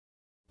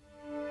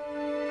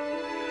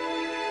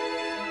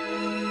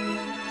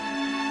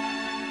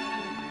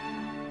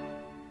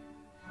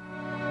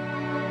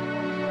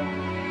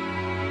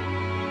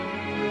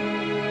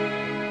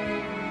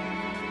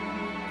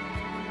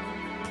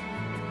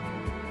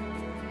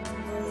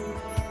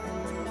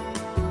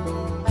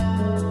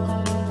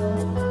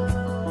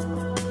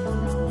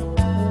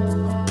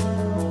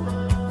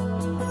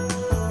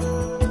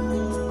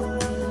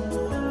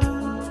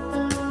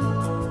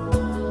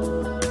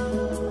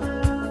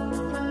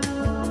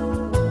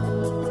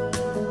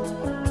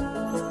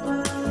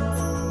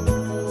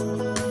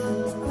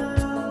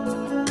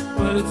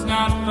Well, it's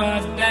not far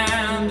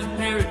down to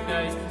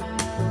paradise,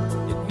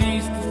 at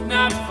least it's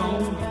not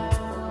phony.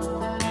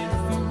 If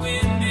the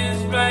wind is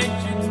right,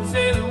 you can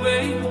sail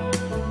away,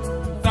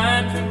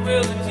 find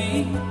tranquility.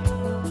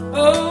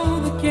 Oh,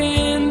 the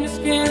canvas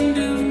can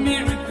do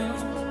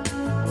miracles,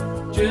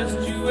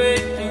 just you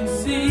wait and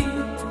see.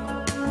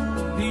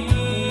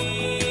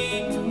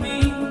 Believe me,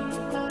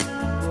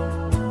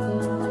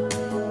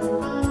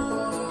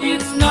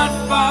 it's not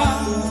far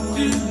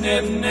to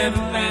Never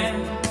Never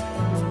Land.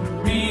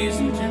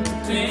 Reason to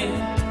pretend,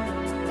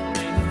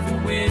 and if the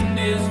wind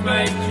is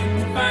right, you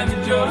can find the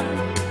joy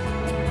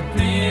of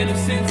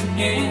innocence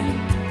again.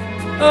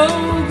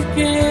 Oh, the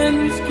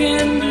canvas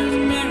can do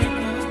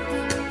miracles,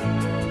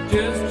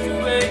 just you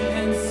wait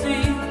and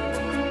see.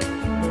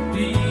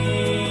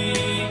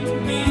 Believe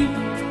me.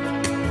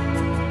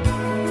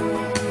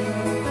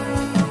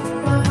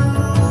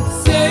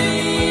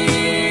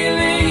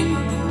 Sailing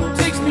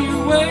takes me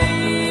away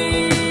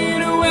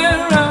to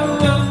where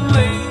I've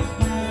always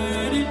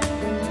heard it.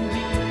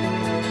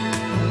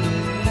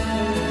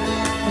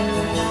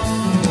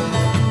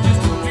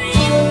 Just a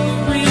dream of the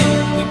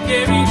wind that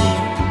carries me.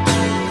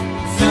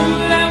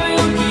 Soon I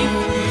will be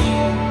free.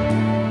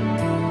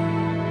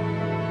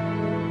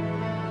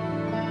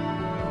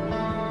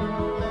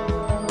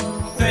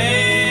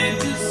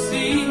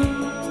 Fantasy,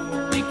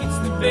 think it's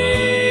the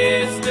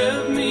best of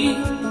me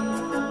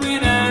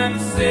when I'm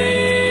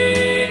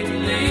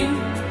sailing,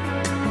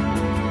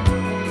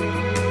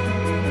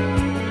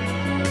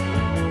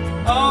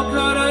 all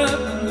caught up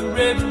in the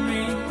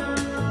reverie.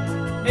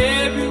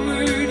 Every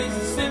word is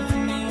a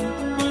symphony,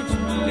 won't you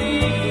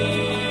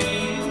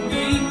believe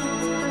me?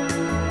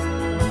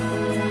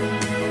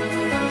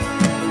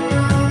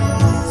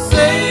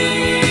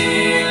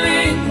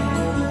 Sailing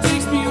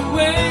takes me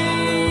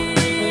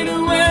away to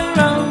where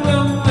I've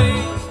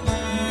always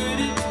heard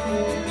it.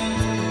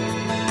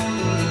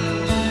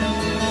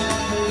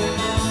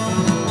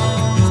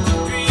 Just a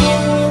dream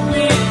of the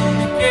wind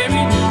that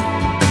carried me.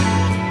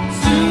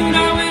 Soon I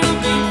will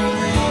be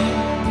free.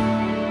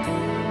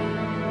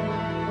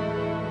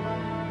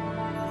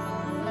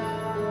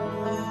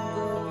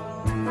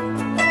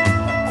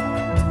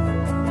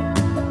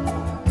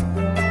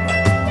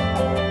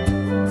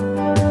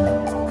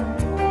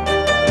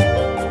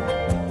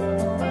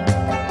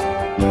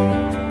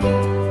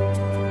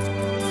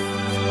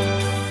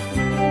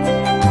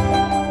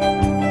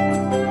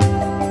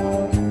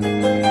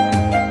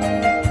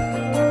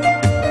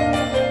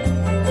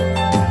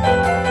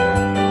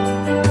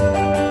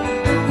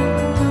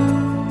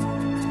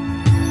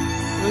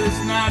 Well,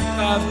 it's not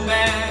far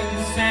back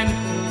to Santa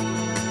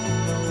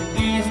Cruz, at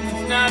least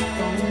it's not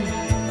home.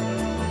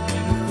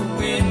 And if the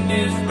wind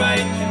is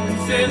right, you can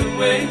sail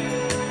away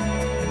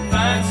and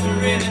find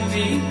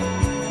serenity.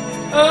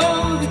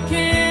 Oh, the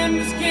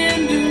canvas can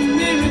do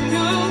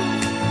miracles,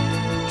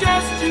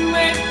 just you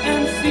wait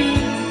and see.